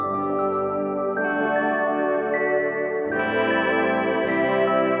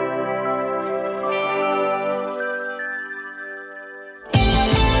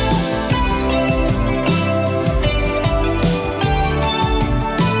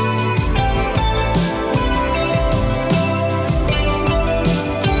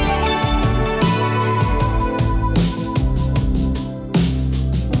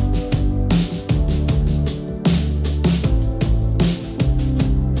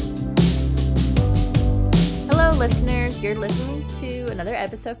listeners. You're listening to another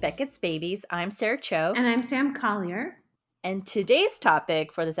episode of Beckett's Babies. I'm Sarah Cho. And I'm Sam Collier. And today's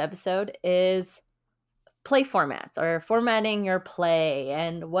topic for this episode is play formats, or formatting your play,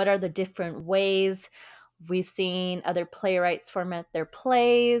 and what are the different ways we've seen other playwrights format their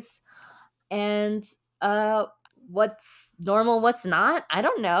plays, and what's normal, what's not. I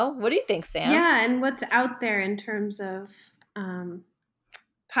don't know. What do you think, Sam? Yeah, and what's out there in terms of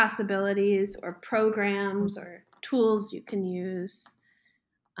possibilities or programs or tools you can use.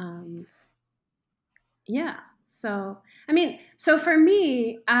 So for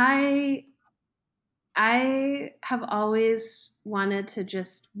me, I have always wanted to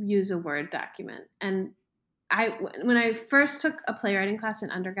just use a Word document. And when I first took a playwriting class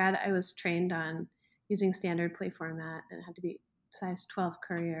in undergrad, I was trained on using standard play format, and it had to be size 12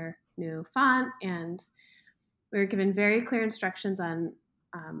 Courier new font, and we were given very clear instructions on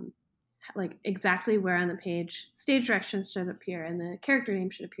like exactly where on the page stage directions should appear and the character name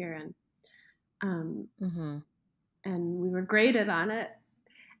should appear, and we were graded on it,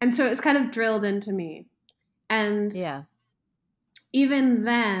 and so it was kind of drilled into me. And even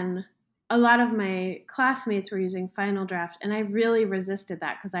then, a lot of my classmates were using Final Draft, and I really resisted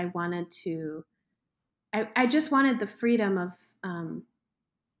that because I wanted to. I just wanted the freedom of.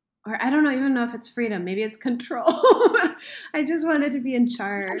 Or I don't even know if it's freedom. Maybe it's control. I just wanted to be in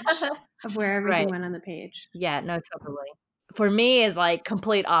charge of where everything went on the page. Yeah, no, totally. For me, is like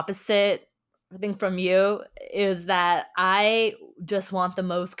complete opposite. I think from you is that I just want the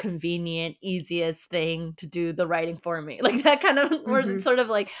most convenient, easiest thing to do the writing for me. Like that kind of, or sort of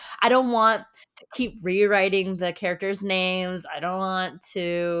like, I don't want to keep rewriting the characters' names. I don't want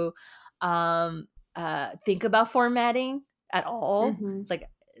to think about formatting at all. Like,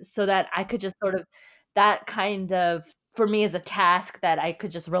 so that I could just sort of, that kind of, for me, is a task that I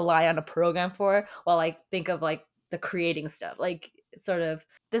could just rely on a program for while I think of like the creating stuff. Like sort of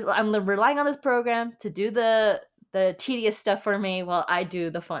this, I'm relying on this program to do the tedious stuff for me while I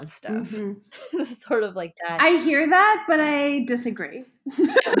do the fun stuff. Sort of like that. I hear that, but I disagree.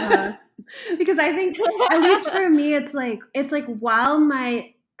 Because I think, at least for me, it's like while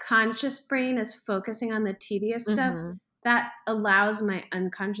my conscious brain is focusing on the tedious stuff, that allows my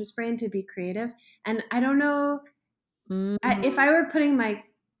unconscious brain to be creative. And I don't know, if I were putting my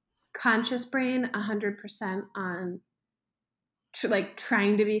conscious brain 100% on like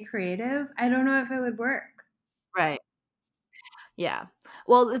trying to be creative, I don't know if it would work. Right. Yeah.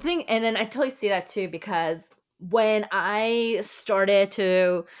 Well, the thing, and then I totally see that too, because when I started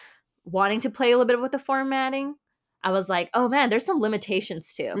to wanting to play a little bit with the formatting, I was like, oh man, there's some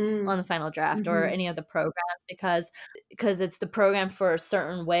limitations too on the Final Draft or any of the programs, because it's the program for a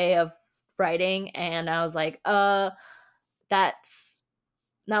certain way of writing. And I was like, that's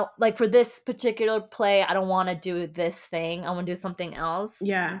now, like, for this particular play, I don't want to do this thing. I want to do something else.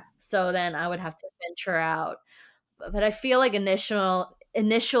 Yeah. So then I would have to venture out. But I feel like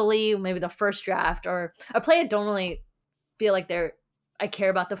initially, maybe the first draft or a play, I don't really feel like I care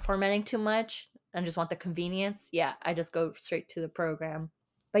about the formatting too much and just want the convenience. Yeah, I just go straight to the program.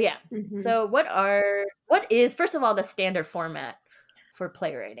 But yeah. So what is, first of all, the standard format for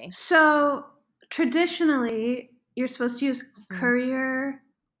playwriting? So traditionally, you're supposed to use Courier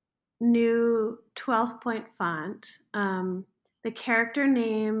new 12-point font. The character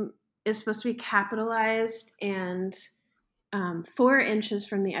name is supposed to be capitalized and 4 inches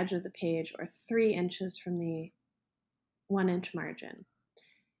from the edge of the page or 3 inches from the 1-inch margin.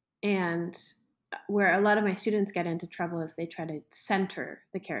 And where a lot of my students get into trouble is they try to center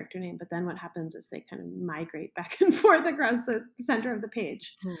the character name, but then what happens is they kind of migrate back and forth across the center of the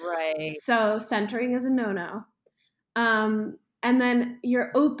page. Right. So centering is a no-no. And then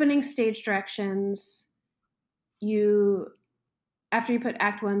your opening stage directions, after you put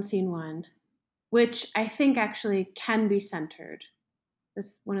Act 1, Scene 1, which I think actually can be centered. This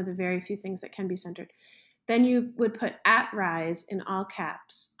is one of the very few things that can be centered. Then you would put "at rise" in all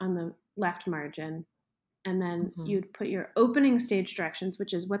caps on the left margin. And then you'd put your opening stage directions,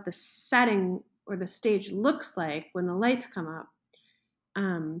 which is what the setting or the stage looks like when the lights come up.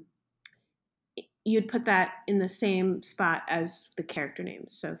 You'd put that in the same spot as the character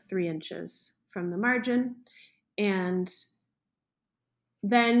names, so 3 inches from the margin. And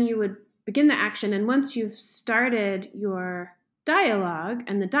then you would begin the action. And once you've started your dialogue,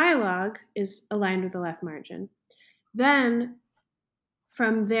 and the dialogue is aligned with the left margin, then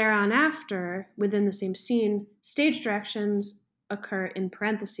from there on after, within the same scene, stage directions occur in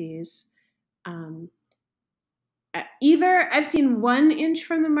parentheses. Either I've seen 1 inch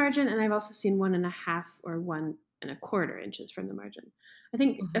from the margin, and I've also seen 1.5 or 1.25 inches from the margin. I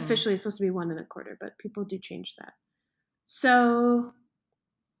think Mhm. officially it's supposed to be 1 1/4, but people do change that. So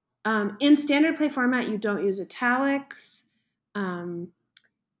in standard play format, you don't use italics. Um,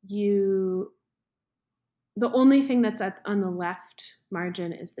 you the only thing that's on the left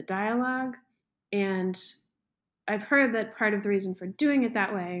margin is the dialogue, and I've heard that part of the reason for doing it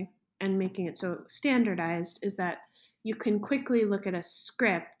that way and making it so standardized is that you can quickly look at a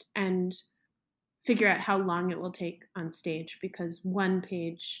script and figure out how long it will take on stage because one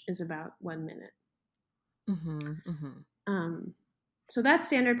page is about 1 minute. Mhm. Mhm. Um, so that's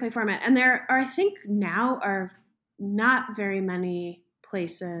standard play format. And there are, I think now are not very many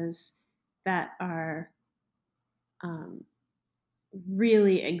places that are um,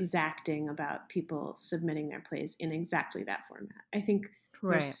 really exacting about people submitting their plays in exactly that format. I think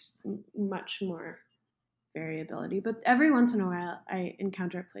Right. there's much more variability, but every once in a while I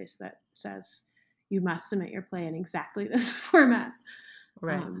encounter a place that says you must submit your play in exactly this format.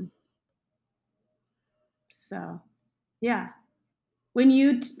 Right. Um, so, yeah. When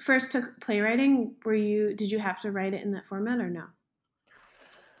you first took playwriting, did you have to write it in that format or no?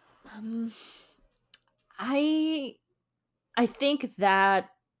 Um, I I think that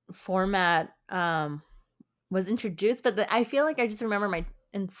format was introduced, but I feel like I just remember my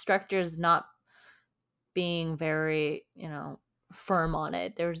instructors not being very, firm on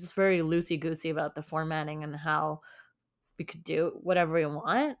it. They were just very loosey goosey about the formatting and how we could do whatever we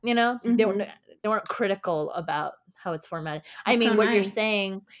want. Mm-hmm. They weren't critical about how it's formatted. I That's so mean, what you're nice.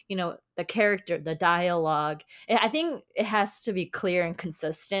 saying, the character, the dialogue. I think it has to be clear and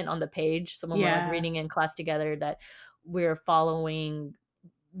consistent on the page. So when we're like Yeah. reading in class together, that we're following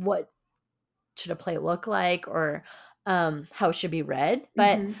what should a play look like, or how it should be read.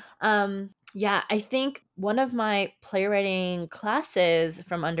 But Mm-hmm. yeah, I think one of my playwriting classes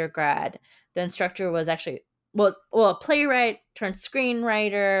from undergrad, the instructor was actually was well a playwright turned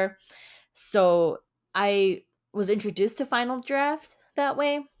screenwriter. So I was introduced to Final Draft that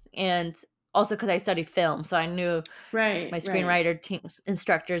way, and also because I studied film, so I knew my Right, right. screenwriter team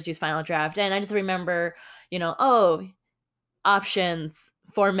instructors use Final Draft, and I just remember, oh, options,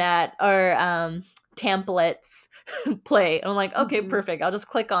 format, or templates, play. And I'm like, okay, Mm-hmm. perfect. I'll just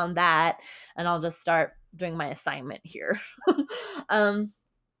click on that and I'll just start doing my assignment here. um,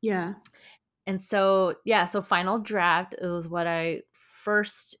 Yeah. and so, yeah, so Final Draft was what I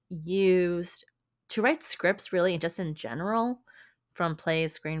first used to write scripts, really, just in general, from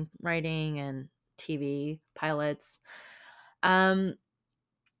plays, screenwriting, and TV pilots. Um,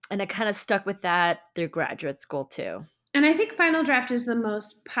 and I kind of stuck with that through graduate school too. And I think Final Draft is the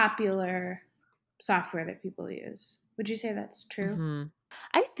most popular software that people use. Would you say that's true? Hmm.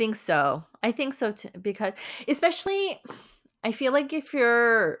 I think so. I think so too, because especially, I feel like if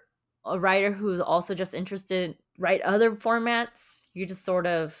you're a writer who's also just interested, write other formats, you just sort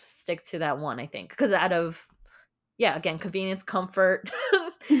of stick to that one. I think because out of, yeah, again, convenience, comfort,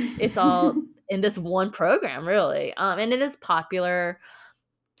 it's all in this one program, really. And it is popular,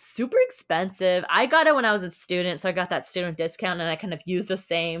 super expensive. I got it when I was a student, so I got that student discount, and I kind of used the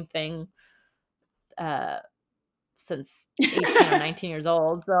same thing. Uh, since 18 or 19 years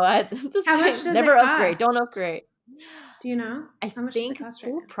old. So I How just much say does never it upgrade. Don't cost? upgrade. Do you know? I How much does it think cost right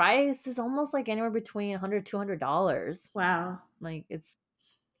full now? price is almost like anywhere between 100 $200. Wow. Like it's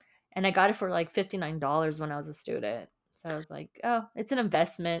and I got it for like $59 when I was a student. So I was like, "Oh, it's an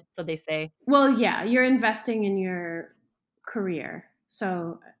investment," so they say. Well, yeah, you're investing in your career.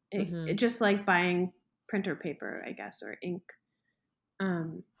 So it Mhm. just like buying printer paper, I guess, or ink.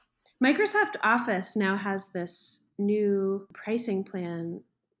 Um, Microsoft Office now has this new pricing plan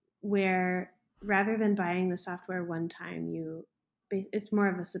where rather than buying the software one time, it's more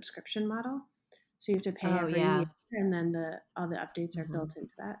of a subscription model. So you have to pay Oh, every year, yeah. and then the all the updates are Mhm. built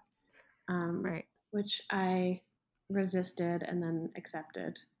into that, Right. which I resisted and then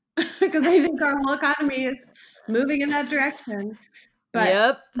accepted because I think our whole economy is moving in that direction. But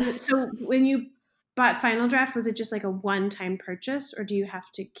Yep. so when you bought Final Draft, was it just like a one-time purchase, or do you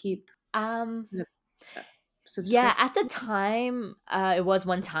have to keep Um, the yeah, subscription? at the time, it was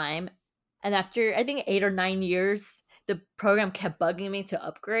one time, and after I think 8 or 9 years, the program kept bugging me to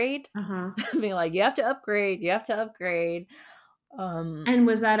upgrade, Uh huh. being like, "You have to upgrade, you have to upgrade." Um, And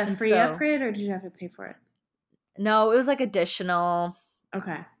was that a and free so upgrade, or did you have to pay for it? no, it was, like, additional,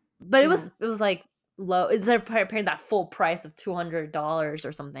 Okay. but Yeah. it was, like, low instead of paying that full price of $200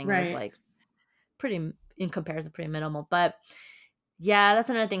 or something, it was, Right. like, in comparison, pretty minimal, but, yeah, that's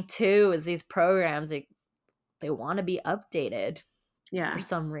another thing too, is these programs, they wanna be updated for Yeah.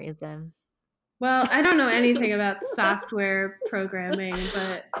 some reason. Well, I don't know anything about software programming,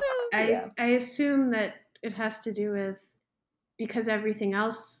 but Yeah. I assume that it has to do with because everything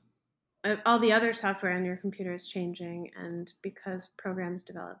else, all the other software on your computer is changing, and because programs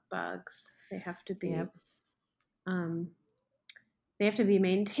develop bugs, they have to be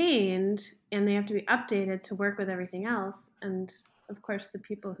maintained, and they have to be updated to work with everything else. And of course, the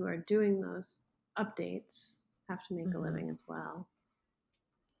people who are doing those updates have to make a living as well.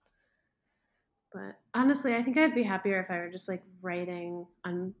 But honestly, I think I'd be happier if I were just like writing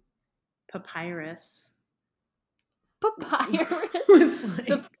on papyrus. Papyrus?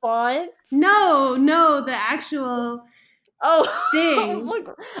 The font? No, the actual thing. I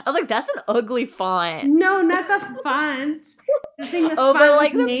was like, that's an ugly font. No, not the font. The thing the font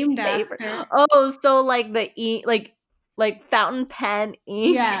was named after. Oh, so like the ink, like fountain pen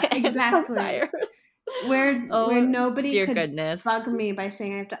ink. Yeah, exactly. Where nobody could bug me by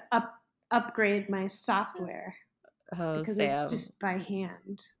saying I have to upgrade my software. Oh, because Sam. it's just by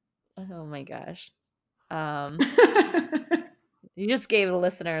hand. Oh my gosh. You just gave the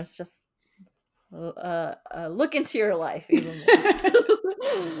listeners just a look into your life even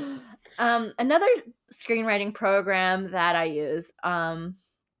more. Another screenwriting program that I use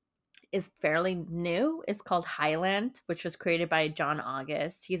is fairly new. It's called Highland, which was created by John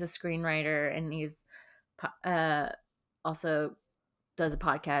August. He's a screenwriter, and he's also does a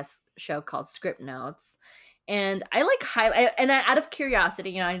podcast show called Script Notes. And I like Highland, and out of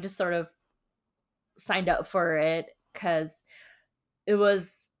curiosity, I just sort of signed up for it because it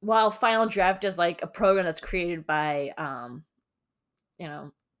was, while Final Draft is like a program that's created by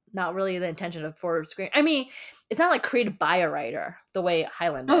not really the intention of for screen. I mean, it's not like created by a writer the way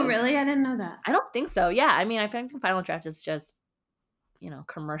Highland is. Oh, really? I didn't know that. I don't think so. Yeah, I mean, I think Final Draft is just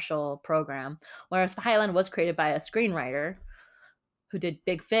commercial program, whereas Highland was created by a screenwriter who did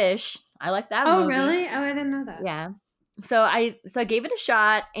Big Fish. I like that movie. Oh, really? Oh, I didn't know that. Yeah. So I gave it a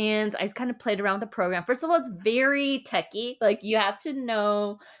shot, and I kind of played around with the program. First of all, it's very techy. Like, you have to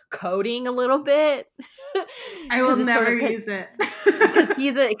know coding a little bit. I will never use it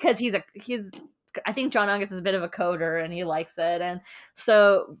because he's I think John August is a bit of a coder, and he likes it. And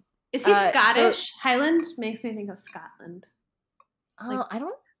so, is he Scottish? Highland makes me think of Scotland. Oh, I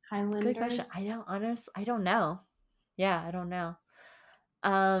don't. Highlanders? Good question. I don't know. Yeah, I don't know.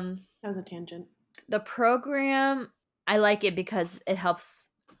 That was a tangent. The program, I like it because it helps.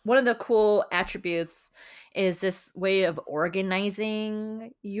 One of the cool attributes is this way of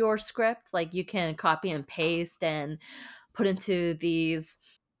organizing your script. Like, you can copy and paste and put into these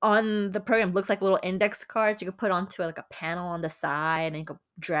on the program. Looks like little index cards you could put onto like a panel on the side, and you could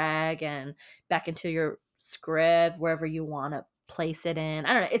drag and back into your script wherever you want to place it in.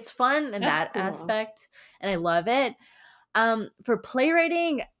 I don't know. It's fun in that aspect, and I love it. For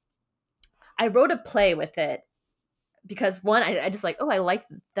playwriting, I wrote a play with it because one, I just like, I like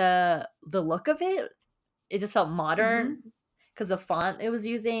the look of it. It just felt modern because the font it was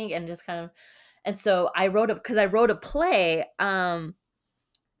using, and just kind of, and so I wrote a play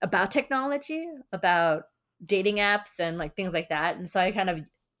about technology, about dating apps and like things like that. And so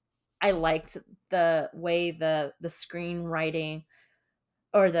I liked the way the screenwriting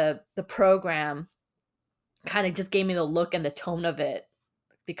or the program kind of just gave me the look and the tone of it,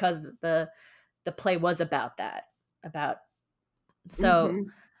 because the play was about that. So,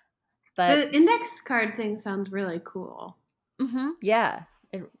 but the index card thing sounds really cool. Yeah.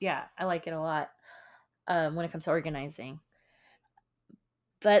 I like it a lot when it comes to organizing.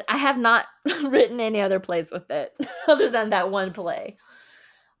 But I have not written any other plays with it other than that one play.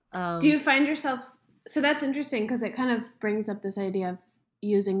 Do you find yourself... So that's interesting, because it kind of brings up this idea of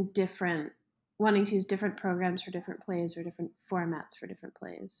wanting to use different programs for different plays, or different formats for different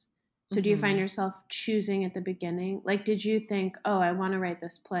plays. So do you find yourself choosing at the beginning? Like, did you think, I want to write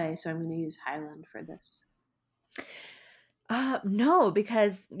this play, so I'm going to use Highland for this? No,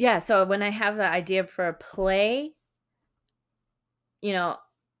 because, so when I have the idea for a play, I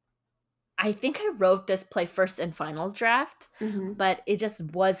think I wrote this play first in Final Draft, but it just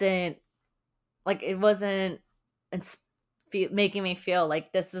wasn't, like, it wasn't making me feel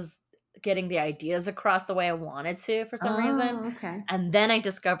like this is getting the ideas across the way I wanted to for some reason. Okay. And then I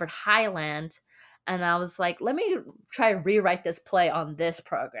discovered Highland, and I was like, let me try to rewrite this play on this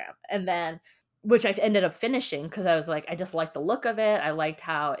program. And then, which I ended up finishing, because I was like, I just liked the look of it. I liked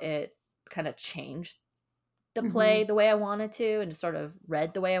how it kind of changed the play the way I wanted to, and just sort of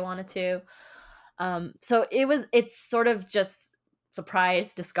read the way I wanted to. So it's sort of just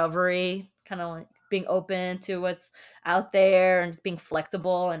surprise discovery, kind of like being open to what's out there and just being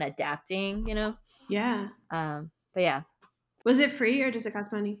flexible and adapting, Yeah. But yeah. Was it free, or does it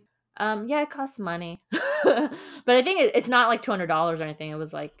cost money? Yeah, it costs money. But I think it's not like $200 or anything. It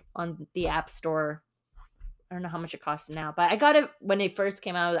was like on the App Store. I don't know how much it costs now, but I got it when it first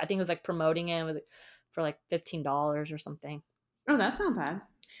came out. I think it was like promoting it with for like $15 or something. Oh, that's not bad.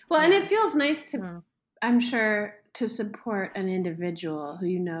 Well, and Yeah. it feels nice to, Mm. I'm sure, to support an individual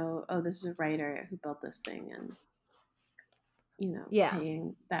who oh, this is a writer who built this thing, and Yeah.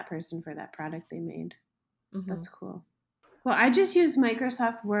 paying that person for that product they made. Hmm. That's cool. Well, I just use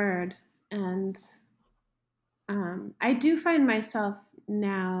Microsoft Word, and I do find myself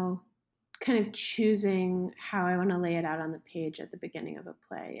now kind of choosing how I want to lay it out on the page at the beginning of a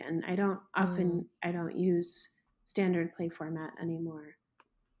play, and I don't use standard play format anymore.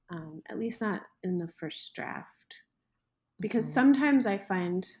 At least not in the first draft, because Hmm. sometimes I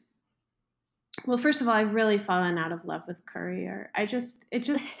find, well, first of all, I've really fallen out of love with Courier. It just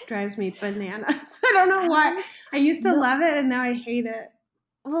drives me bananas. I don't know why. I used to No, love it and now I hate it.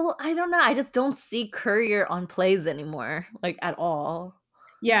 well, I don't know. I just don't see Courier on plays anymore, like at all.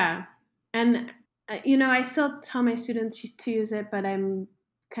 Yeah. And, I still tell my students to use it, but I'm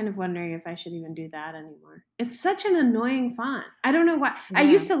kind of wondering if I should even do that anymore. It's such an annoying font. I don't know why. I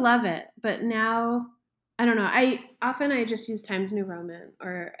Yeah. used to love it, but now I don't know. I just use Times New Roman,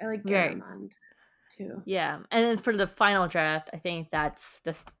 or I like Right. Garamond too. Yeah. And then for the final draft, I think that's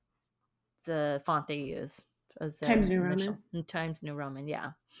the font they use as Times their New initial Roman. Times New Roman.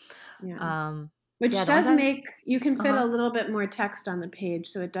 Yeah. Yeah. Um. Which Yeah. The ones does I was. make you can Uh fit huh. a little bit more text on the page,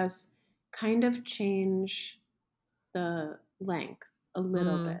 so it does kind of change the length a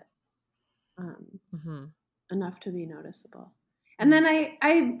little Mm. bit, um, Hmm. enough to be noticeable. And Mm. then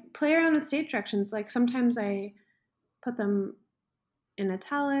I play around with stage directions. Like sometimes I put them in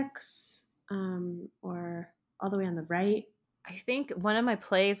italics, or all the way on the right. I think one of my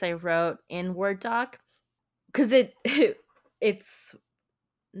plays I wrote in Word doc because it's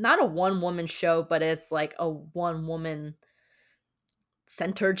not a one woman show, but it's like a one woman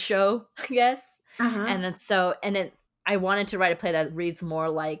centered show, I guess. Uh huh. And then I wanted to write a play that reads more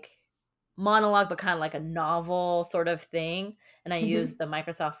like monologue, but kind of like a novel sort of thing. And I Mm-hmm. used the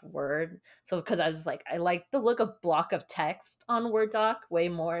Microsoft Word. So because I was just like, I like the look of block of text on Word doc way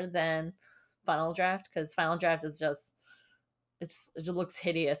more than Final Draft, because Final Draft is just it just looks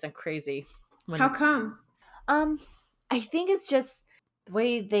hideous and crazy when How it's come? um I think it's just the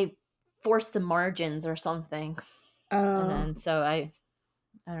way they force the margins or something. And Oh, then so I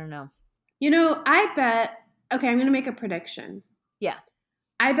don't know. I bet. Okay, I'm going to make a prediction. Yeah.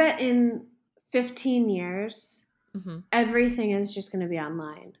 I bet in 15 years, Mhm. everything is just going to be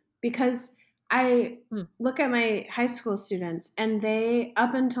online, because I Mm. look at my high school students, and they,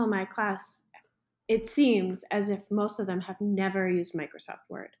 up until my class, it seems as if most of them have never used Microsoft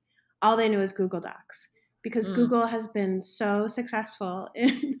Word. All they know is Google Docs, because Mm. Google has been so successful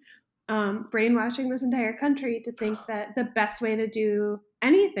in brainwashing this entire country to think that the best way to do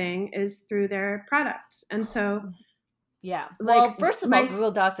anything is through their products. And so, Yeah. Well, like, first of all,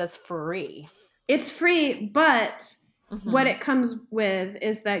 Google Docs is free. it's free, but what Mhm. it comes with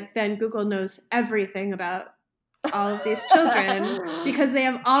is that then Google knows everything about all of these children, because they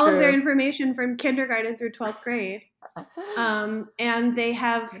have all of their True. information from kindergarten through 12th grade. And they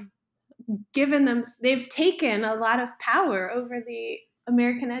have they've taken a lot of power over the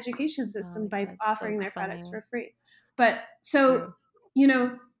American education Oh system my by god, so offering their products funny. for free. But so, True. you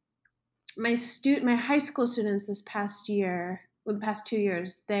know, my high school students this past year, well, the past 2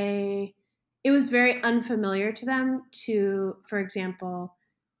 years, it was very unfamiliar to them to, for example,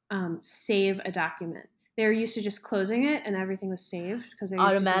 save a document. They were used to just closing it and everything was saved because they're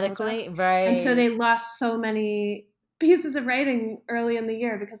used to Google Docs. Automatically, And so right. they lost so many pieces of writing early in the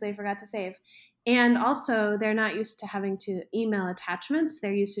year because they forgot to save. And also, they're not used to having to email attachments.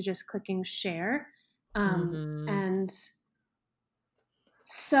 They're used to just clicking share. Mhm. And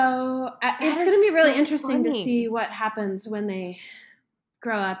so That it's going to is be really so interesting to see funny. what happens when they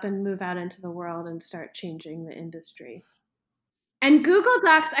grow up and move out into the world and start changing the industry. And Google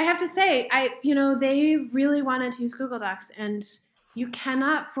Docs, I have to say, they really wanted to use Google Docs, and you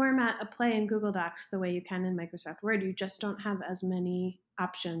cannot format a play in Google Docs the way you can in Microsoft Word. You just don't have as many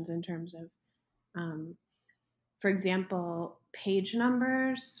options in terms of, um, for example, page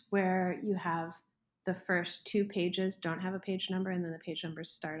numbers, where you have the first two pages don't have a page number, and then the page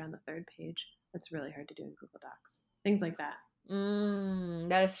numbers start on the third page. That's really hard to do in Google Docs. Things like that.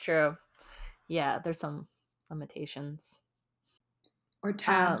 That is true. Yeah, there's some limitations. Or Um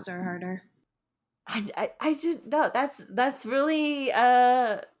tabs are harder. I did no, that's really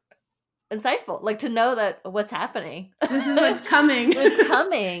insightful. Like to know that what's happening. This is what's coming. What's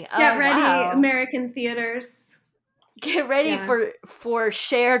coming. Get Oh ready, wow. American theaters. Get ready Yeah. for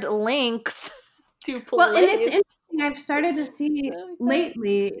shared links. to Well, and it's place. interesting. I've started to see Oh my God.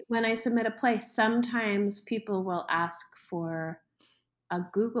 lately when I submit a play, sometimes people will ask for a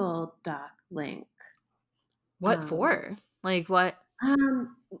Google Doc link. What Um, for? Like what?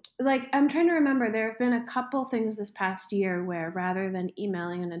 um, like I'm trying to remember, there have been a couple things this past year where rather than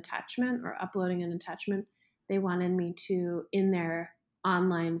emailing an attachment or uploading an attachment, they wanted me to, in their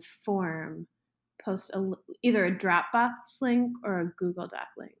online form, post either a Dropbox link or a Google Doc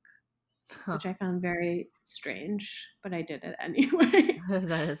link, Huh. which I found very strange, but I did it anyway.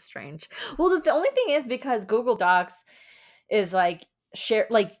 That is strange. Well, the only thing is because Google Docs is like share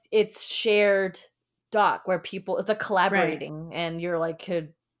like it's shared doc where people it's a Right, collaborating and you're like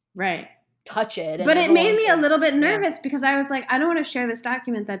could right. touch it and But it made everyone me a could little bit yeah, nervous because I was like, I don't want to share this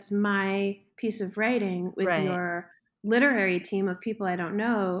document that's my piece of writing with right. your literary team of people I don't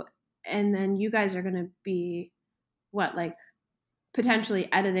know. And then you guys are going to be, what, like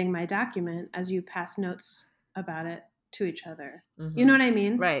potentially editing my document as you pass notes about it to each other. You know Mhm. what I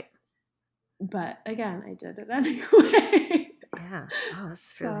mean? Right. But again, I did it anyway. Yeah. Oh,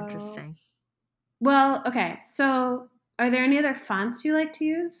 that's really So, interesting. well, okay. So, are there any other fonts you like to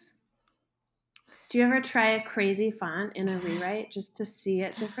use? Do you ever try a crazy font in a rewrite just to see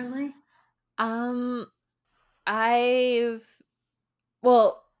it differently? Um, I've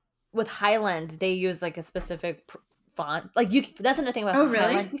well, with Highland, they use like a specific font. Like that's another thing about Oh,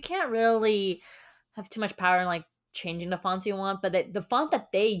 Highland. really? You can't really have too much power in like changing the fonts you want, but the font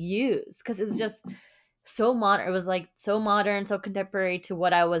that they use because it was just so modern. It was like so modern, so contemporary to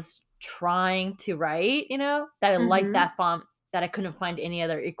what I was trying to write. That I liked Mm-hmm. that font that I couldn't find any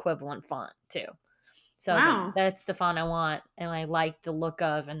other equivalent font to. So I was like, Wow. that's the font I want, and I like the look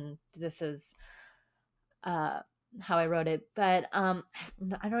of, and this is uh how I wrote it. But I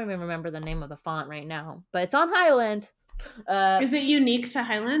don't even remember the name of the font right now, but it's on Highland. Uh Is it unique to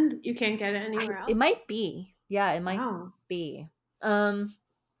Highland? You can't get it I, anywhere it else? might be. Yeah, it might Wow. be. Um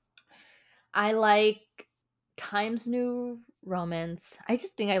I like Times New Romance. I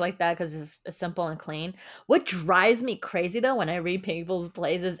just think I like that because it's simple and clean. What drives me crazy though when I read people's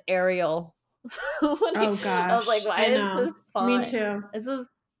plays is Arial. Oh I was like, gosh, why I is this know. Me font? too. This is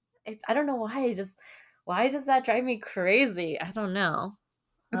I don't know why. Why does that drive me crazy? I don't know.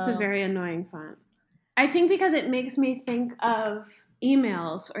 It's a Um, very annoying font. I think because it makes me think of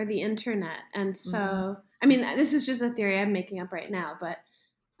emails or the internet. And mhm. so, I mean, this is just a theory I'm making up right now, but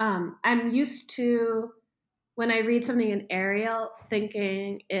I'm used to when I read something in Arial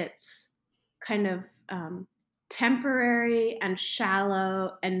thinking it's kind of temporary and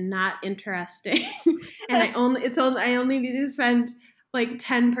shallow and not interesting. And I only need to spend like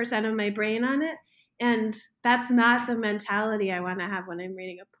 10% of my brain on it. And that's not the mentality I want to have when I'm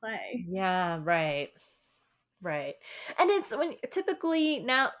reading a play. Yeah, right. Right. And it's when typically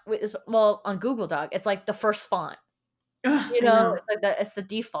now well on Google Doc, it's like the first font. Ugh, I know. It's like it's the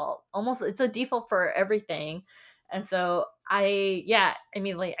default. Almost it's a default for everything. And so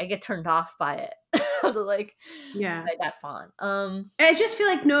immediately I get turned off by it. Like Yeah. by that font. I just feel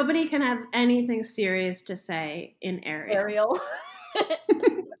like nobody can have anything serious to say in Arial. Arial.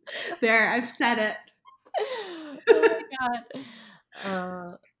 There, I've said Oh it. my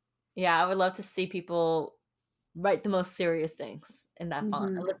god. Yeah, I would love to see people write the most serious things in that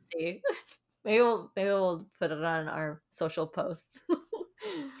font. And Hmm. let's see. Maybe we'll put it on our social posts.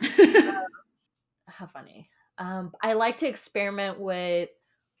 How funny. I like to experiment with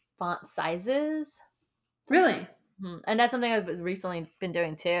font sizes sometimes. Really? And that's something I've recently been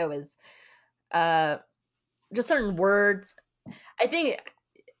doing too is uh just certain words. I think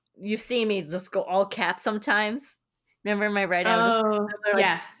you've seen me just go all caps sometimes. Remember in my writing, Oh, they're like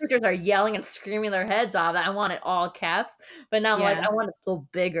yes. characters are yelling and screaming their heads off. I want it all caps, but now I'm like, Yeah. I want it a little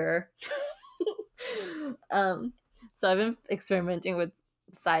bigger. um, so I've been experimenting with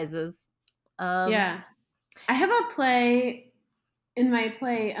sizes. Um, Yeah. I have a play in my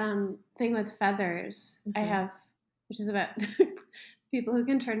play thing with feathers. I mhm. have, which is about people who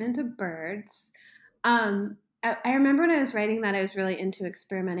can turn into birds. I remember when I was writing that, I was really into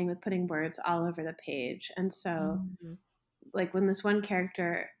experimenting with putting words all over the page. And so, Mhm. like, when this one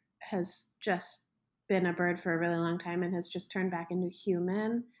character has just been a bird for a really long time and has just turned back into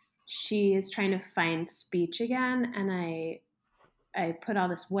human, she is trying to find speech again. And I put all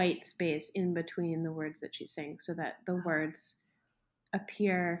this white space in between the words that she's saying so that the words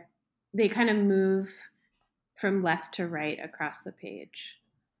appear, they kind of move from left to right across the page.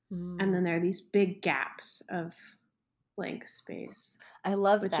 And Mm. then there are these big gaps of blank space, I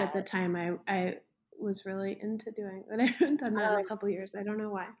love which that. at the time I was really into doing, but I haven't done that in a Um, couple years. I don't know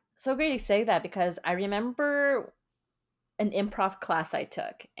why. so great you say that because I remember an improv class I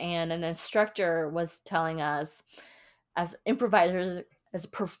took, and an instructor was telling us as improvisers, as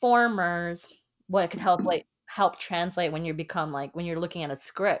performers, what could help translate when you become like when you're looking at a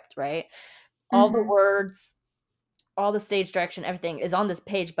script, right? All the Mm-hmm. words, all the stage direction, everything is on this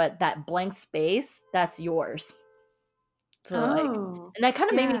page, but that blank space, that's yours. So like, Oh, and that kind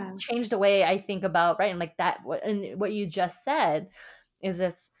of made me yeah. change the way I think about writing. Like that, what you just said is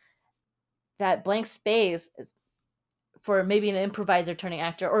this that blank space is for maybe an improviser turning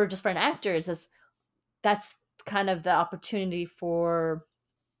actor, or just for an actor, is this that's kind of the opportunity for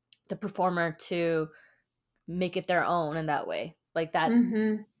the performer to make it their own in that way, like that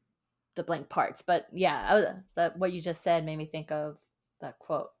Mm-hmm. the blank parts. But yeah, that what you just said made me think of that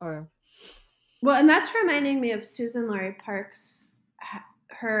quote. Or Well, and that's reminding me of Susan Laurie Parks.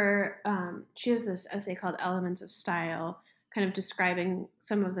 Her, she has this essay called Elements of Style, kind of describing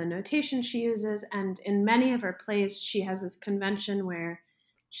some of the notation she uses. And in many of her plays, she has this convention where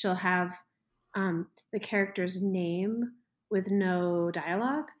she'll have the character's name with no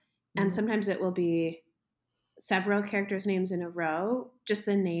dialogue. And mhm, sometimes it will be several characters' names in a row, just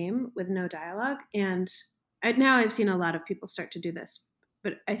the name with no dialogue. And now I've seen a lot of people start to do this,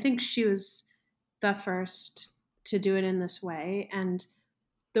 but I think she was the first to do it in this way. And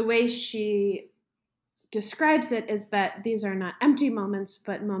the way she describes it is that these are not empty moments,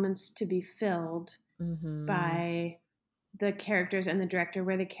 but moments to be filled mhm, by the characters and the director,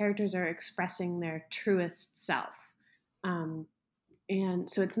 where the characters are expressing their truest self. Um, and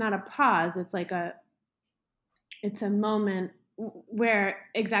so it's not a pause, it's a moment where,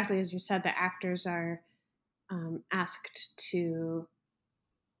 exactly as you said, the actors are asked to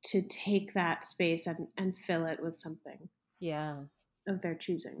take that space and fill it with something yeah, of their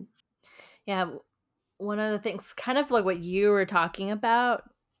choosing. yeah. One of the things, kind of like what you were talking about,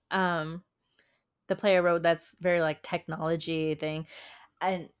 um, the player wrote that's very like technology thing,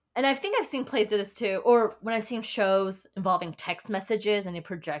 and I think I've seen plays of this too, or when I've seen shows involving text messages and they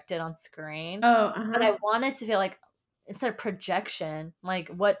project it on screen. Oh, But uh-huh. I wanted to feel like instead of projection, like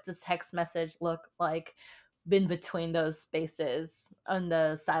what does text message look like in between those spaces and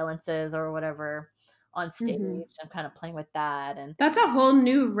the silences or whatever on stage? Hmm. I'm kind of playing with that, and That's a whole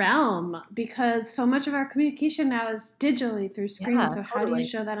new realm because so much of our communication now is digitally through screens. yeah, So how do you totally.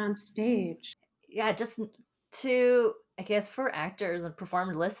 show that on stage? Yeah, just to, I guess, for actors and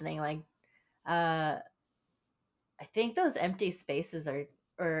performers listening, like uh I think those empty spaces are,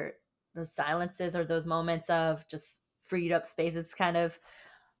 or those silences, or those moments of just freed up spaces kind of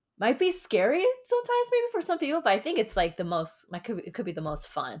might be scary sometimes maybe for some people, but I think it's like the most, like it could be the most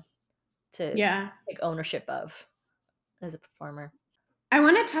fun to Yeah. take ownership of as a performer. I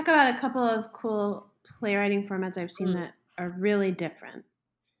want to talk about a couple of cool playwriting formats I've seen Mm, that are really different.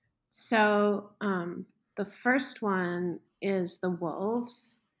 So the first one is The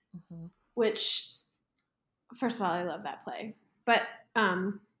Wolves, mhm, which, first of all, I love that play. But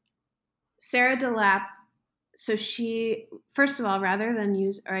um, Sarah DeLapp, so she, first of all, rather than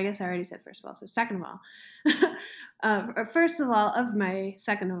use, or I guess I already said first of all, so second of all, or first of all, of my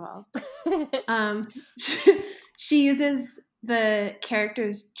second of all, she uses the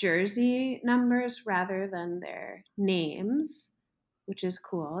characters' jersey numbers rather than their names, which is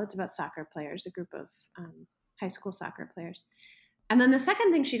cool. It's about soccer players, a group of high school soccer players. And then the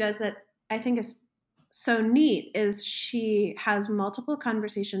second thing she does that I think is so neat is she has multiple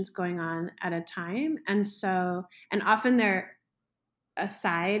conversations going on at a time. And often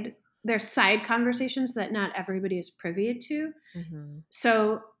aside, they're side conversations that not everybody is privy to. mhm.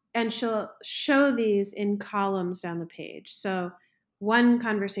 So, and she'll show these in columns down the page. So, one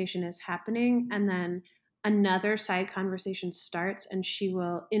conversation is happening, and then another side conversation starts, and she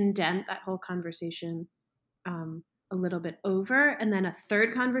will indent that whole conversation a little bit over, and then a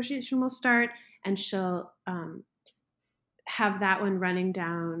third conversation will start, and she'll have that one running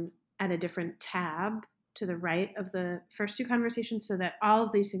down at a different tab to the right of the first two conversations, so that all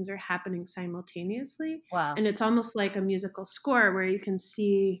of these things are happening simultaneously. Wow. And it's almost like a musical score where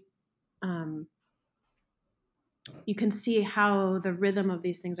um, you can see how the rhythm of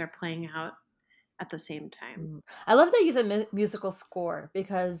these things are playing out at the same time. Mm. I love that you said musical score,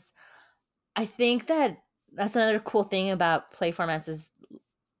 because I think that that's another cool thing about play formats is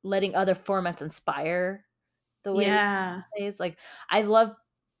letting other formats inspire the way they Yeah. plays. Like I love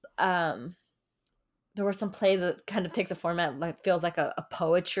um there were some plays that kind of takes a format like feels like a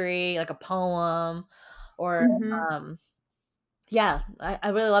poetry, like a poem, or Hmm. um yeah, I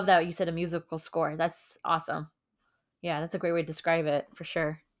really love that you said a musical score. That's awesome. Yeah, that's a great way to describe it for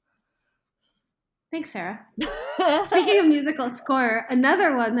sure. Thanks, Sarah. Speaking of musical score,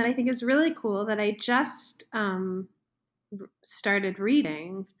 another one that I think is really cool that I just started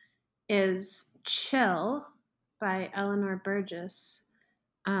reading is Chill by Eleanor Burgess.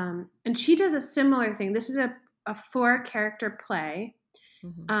 And she does a similar thing. This is a 4-character play.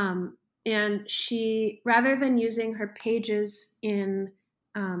 Mm-hmm. And she, rather than using her pages in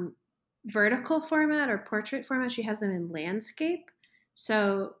vertical format or portrait format, she has them in landscape.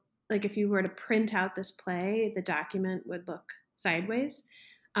 So, like, if you were to print out this play, the document would look sideways.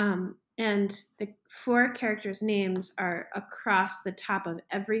 And the 4 characters' names are across the top of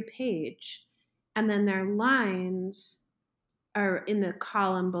every page, and then their lines are in the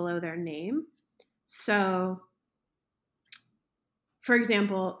column below their name. So, for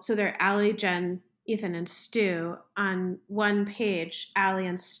example, so they're Allie, Jen, Ethan, and Stu. On one page, Allie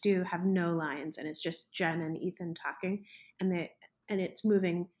and Stu have no lines, and it's just Jen and Ethan talking, and it's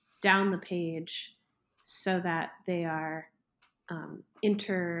moving down the page so that they are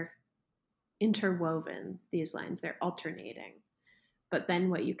interwoven. These lines, they're alternating. But then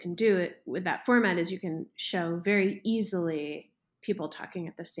what you can do with that format is you can show very easily people talking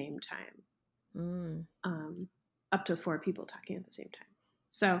at the same time. Up to 4 people talking at the same time.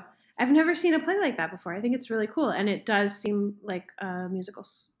 So I've never seen a play like that before. I think it's really cool. And it does seem like a musical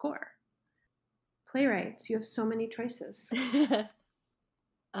score. Playwrights, you have so many choices.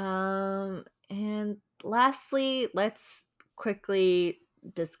 And lastly, let's quickly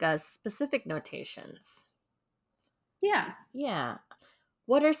discuss specific notations. Yeah.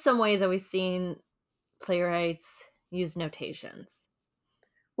 What are some ways that we've seen playwrights use notations?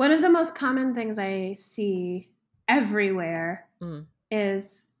 One of the most common things I see everywhere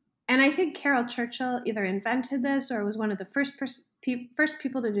is, and I think Carol Churchill either invented this or was one of the first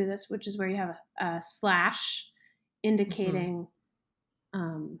people to do this, which is where you have a slash indicating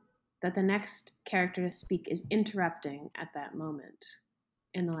that the next character to speak is interrupting at that moment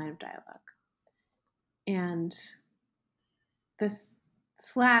in the line of dialogue. And this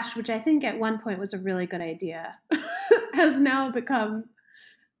slash, which I think at one point was a really good idea, has now become,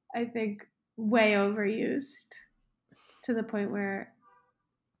 I think, way overused to the point where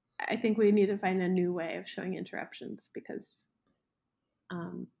I think we need to find a new way of showing interruptions, because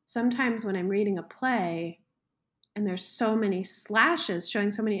sometimes when I'm reading a play and there's so many slashes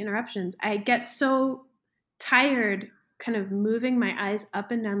showing so many interruptions, I get so tired kind of moving my eyes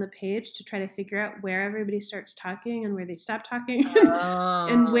up and down the page to try to figure out where everybody starts talking and where they stop talking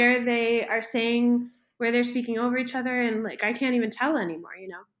and where they are saying, where they're speaking over each other, and like I can't even tell anymore, you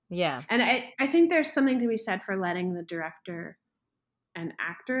know? Yeah. And I think there's something to be said for letting the director and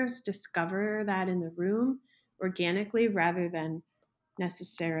actors discover that in the room organically rather than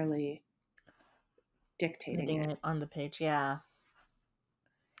necessarily dictating it on the page. Yeah.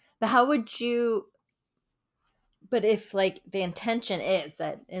 But how would you, but if like the intention is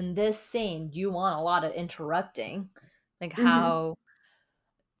that in this scene you want a lot of interrupting, like how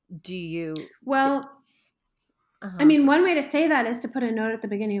do you I mean, one way to say that is to put a note at the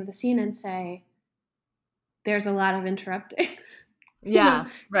beginning of the scene and say, there's a lot of interrupting. Yeah.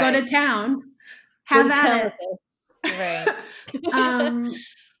 Go to town. Have at it. Right.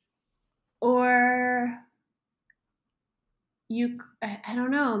 Or I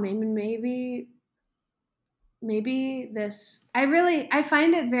don't know, maybe this, I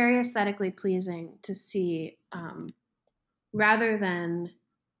find it very aesthetically pleasing to see, rather than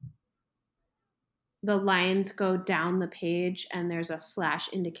the lines go down the page and there's a slash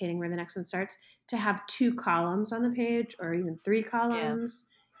indicating where the next one starts, to have 2 columns on the page or even 3 columns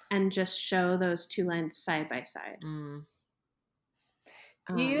and just show those 2 lines side by side.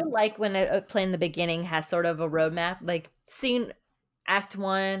 Do you like when a play in the beginning has sort of a roadmap, like act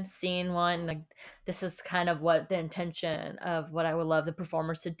 1, scene 1, like this is kind of what the intention of what I would love the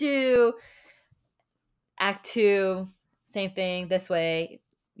performers to do. Act 2, same thing, this way.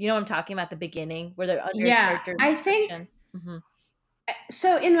 You know what I'm talking about, the beginning where they're under character I description? think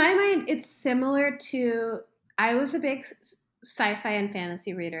so. In my mind, it's similar to, I was a big sci-fi and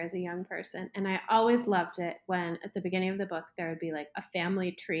fantasy reader as a young person, and I always loved it when at the beginning of the book there would be like a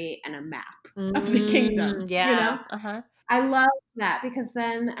family tree and a map of the kingdom. Yeah. You know, I loved that because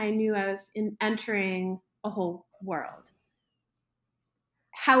then I knew I was entering a whole world.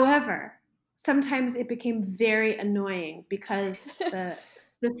 However, sometimes it became very annoying because the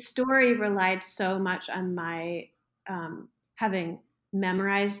story relied so much on my having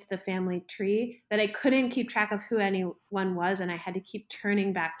memorized the family tree that I couldn't keep track of who anyone was, and I had to keep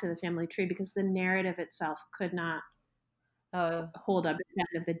turning back to the family tree because the narrative itself could not hold up its end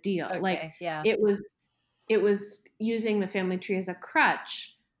of the deal. Okay, like yeah. it was using the family tree as a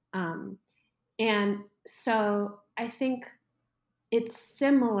crutch, and so I think it's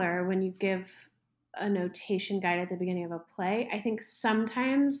similar when you give a notation guide at the beginning of a play, I think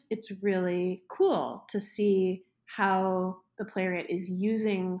sometimes it's really cool to see how the playwright is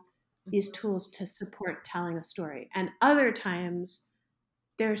using these tools to support telling a story. And other times,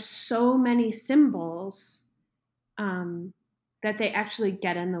 there's so many symbols that they actually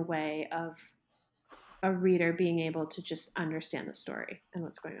get in the way of a reader being able to just understand the story and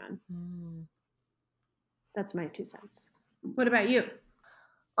what's going on. That's my 2 cents. What about you?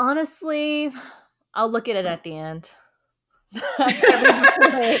 Honestly, I'll look at it at the end.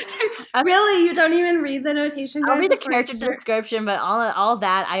 Really? You don't even read the notation guide? I'll read the character description, but all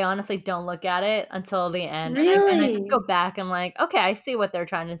that, I honestly don't look at it until the end. Really? And I just go back and I'm like, okay, I see what they're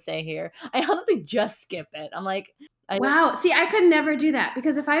trying to say here. I honestly just skip it. I'm like, wow. See, I could never do that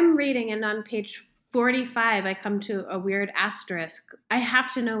because if I'm reading and on page 45 I come to a weird asterisk, I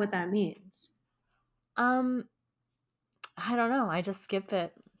have to know what that means. I don't know. I just skip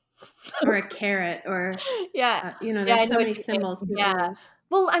it. Or a carrot, or yeah, there's so many symbols. Yeah.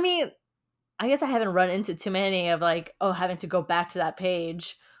 Well, I mean, I guess I haven't run into too many of like, having to go back to that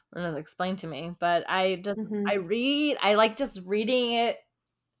page when it was explained to me. But I like just reading it,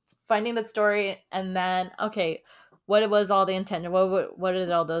 finding the story, and then okay, what was all the intent? What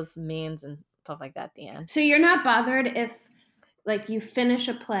did all those means and stuff like that at the end? So you're not bothered if like you finish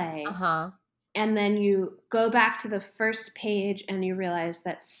a play and then you go back to the first page and you realize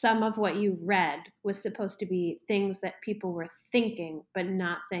that some of what you read was supposed to be things that people were thinking but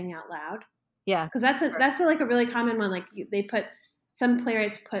not saying out loud. Yeah, because that's like a really common one. Like they put some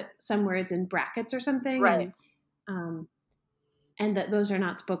playwrights put some words in brackets or something, right? And that those are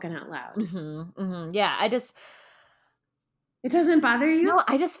not spoken out loud. Yeah, it doesn't bother you? No,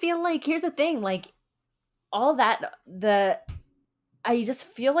 I just feel like here's the thing, like all that I just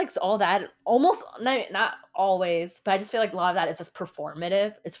feel like all that almost not always, but I just feel like a lot of that is just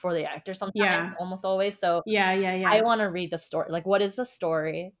performative. It's for the actor sometimes, almost always. So yeah. I want to read the story. Like, what is the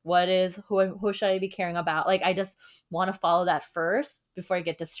story? What is who should I be caring about? Like, I just want to follow that first before I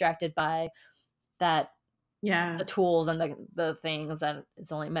get distracted by that. Yeah, the tools and the things that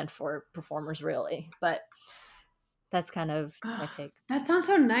it's only meant for performers, really. But that's kind of my take. That sounds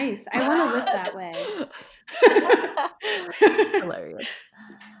so nice. I want to live that way. Hilarious.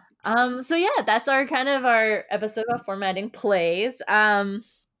 So yeah, that's our episode about formatting plays. And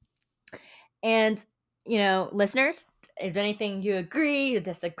listeners, if there's anything you agree, you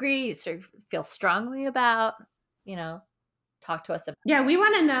disagree, you sort of feel strongly about, talk to us about. Yeah, we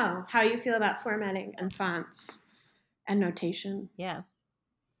want to know how you feel about formatting and fonts and notation. Yeah.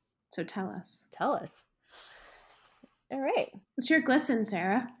 So tell us. All right. What's your glisten,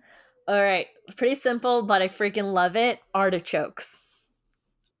 Sarah? All right. Pretty simple, but I freaking love it. Artichokes.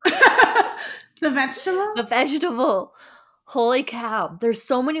 The vegetable? The vegetable. Holy cow. There's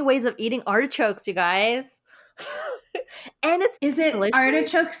so many ways of eating artichokes, you guys. And is it delicious.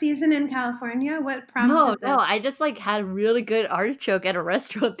 Artichoke season in California? What prompted this? No, I just had really good artichoke at a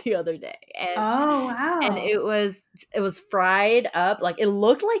restaurant the other day. And, oh wow. And it was fried up. Like it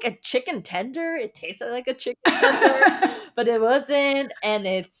looked like a chicken tender. It tasted like a chicken tender, but it wasn't. And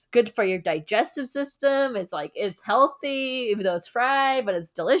it's good for your digestive system. It's healthy, even though it's fried, but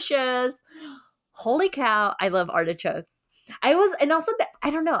it's delicious. Holy cow, I love artichokes. I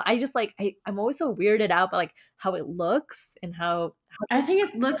don't know. I just I'm always so weirded out by how it looks and how I think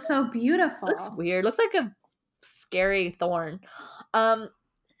it looks so beautiful. It looks weird. It looks like a scary thorn. But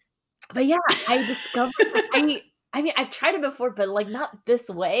yeah, I discovered I mean, I've tried it before, but not this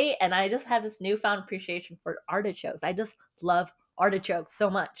way, and I just have this newfound appreciation for artichokes. I just love artichokes so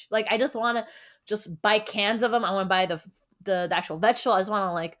much. I just want to just buy cans of them. I want to buy the actual vegetable. I just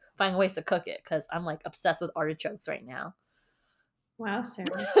want to find ways to cook it because I'm obsessed with artichokes right now. Wow, Sarah.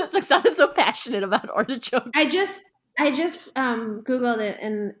 It's sounded so passionate about artichokes. I just Googled it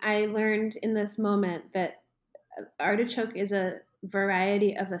and I learned in this moment that artichoke is a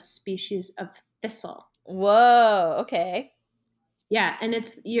variety of a species of thistle. Whoa, okay. Yeah, and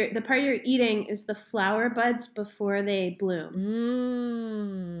it's the part you're eating is the flower buds before they bloom.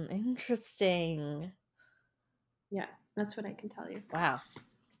 Interesting. Yeah, that's what I can tell you. Wow.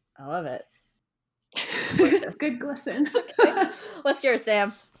 I love it. Good glisten. Okay. What's yours,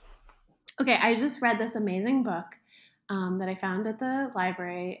 Sam? Okay, I just read this amazing book that I found at the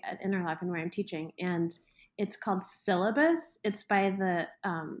library at Interlochen where I'm teaching, and it's called Syllabus. It's by the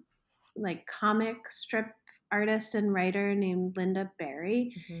comic strip artist and writer named Lynda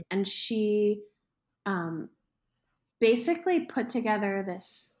Barry, and she basically put together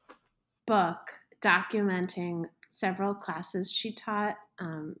this book documenting several classes she taught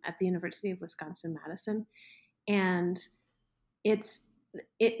at the University of Wisconsin-Madison, and it's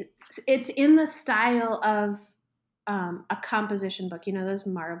it's in the style of a composition book. You know, those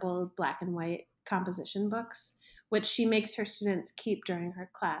marbled black and white composition books, which she makes her students keep during her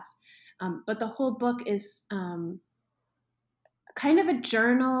class. But the whole book is kind of a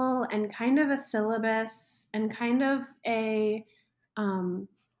journal and kind of a syllabus and kind of a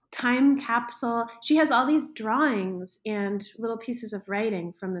time capsule. She has all these drawings and little pieces of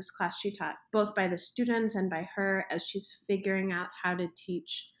writing from this class she taught, both by the students and by her, as she's figuring out how to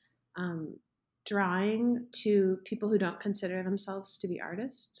teach drawing to people who don't consider themselves to be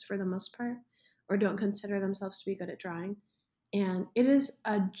artists for the most part, or don't consider themselves to be good at drawing. And it is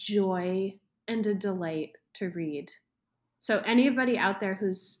a joy and a delight to read. So anybody out there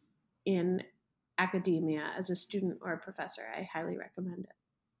who's in academia as a student or a professor, I highly recommend it.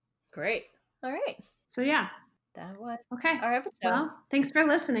 Great. All right. So yeah. That was Okay. our episode. Well, thanks for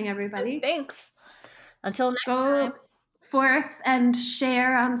listening, everybody. Thanks. Until next Go time. forth and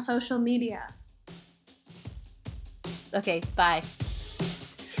share on social media. Okay, bye.